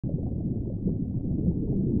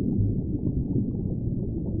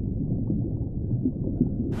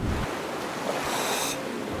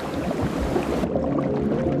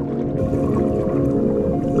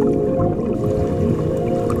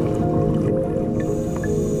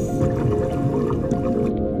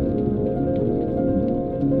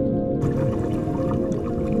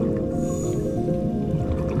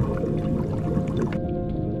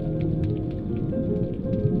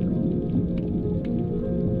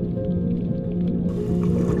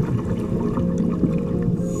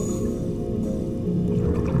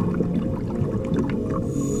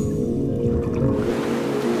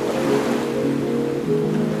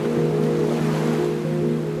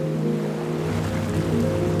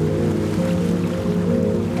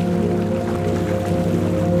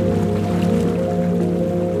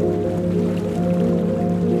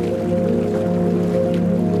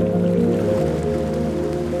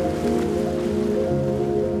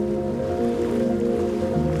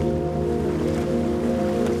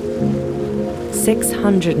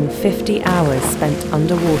650 hours spent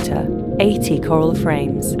underwater, 80 coral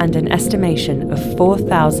frames, and an estimation of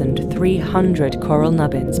 4,300 coral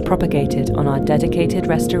nubbins propagated on our dedicated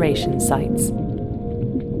restoration sites.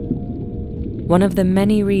 One of the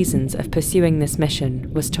many reasons of pursuing this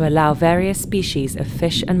mission was to allow various species of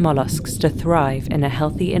fish and mollusks to thrive in a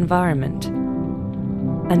healthy environment.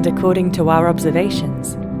 And according to our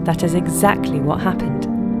observations, that is exactly what happened.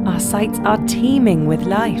 Our sites are teeming with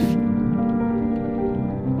life.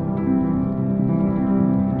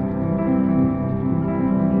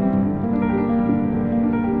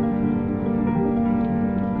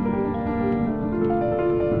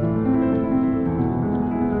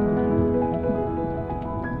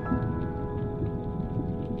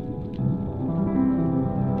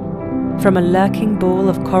 From a lurking ball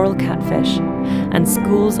of coral catfish and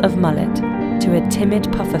schools of mullet to a timid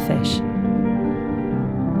pufferfish.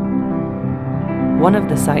 One of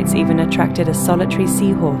the sites even attracted a solitary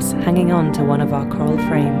seahorse hanging on to one of our coral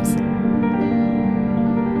frames.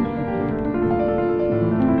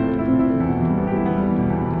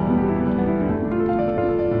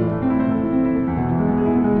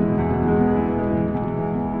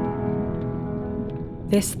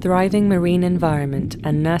 This thriving marine environment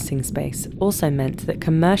and nursing space also meant that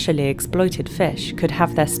commercially exploited fish could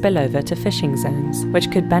have their spillover to fishing zones,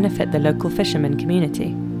 which could benefit the local fisherman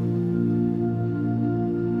community.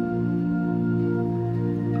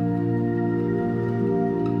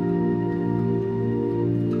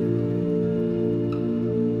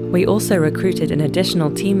 We also recruited an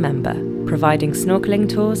additional team member, providing snorkeling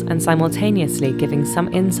tours and simultaneously giving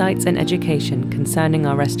some insights and education concerning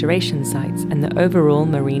our restoration sites and the overall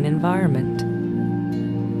marine environment.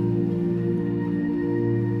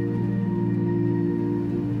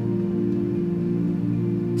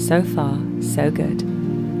 So far, so good.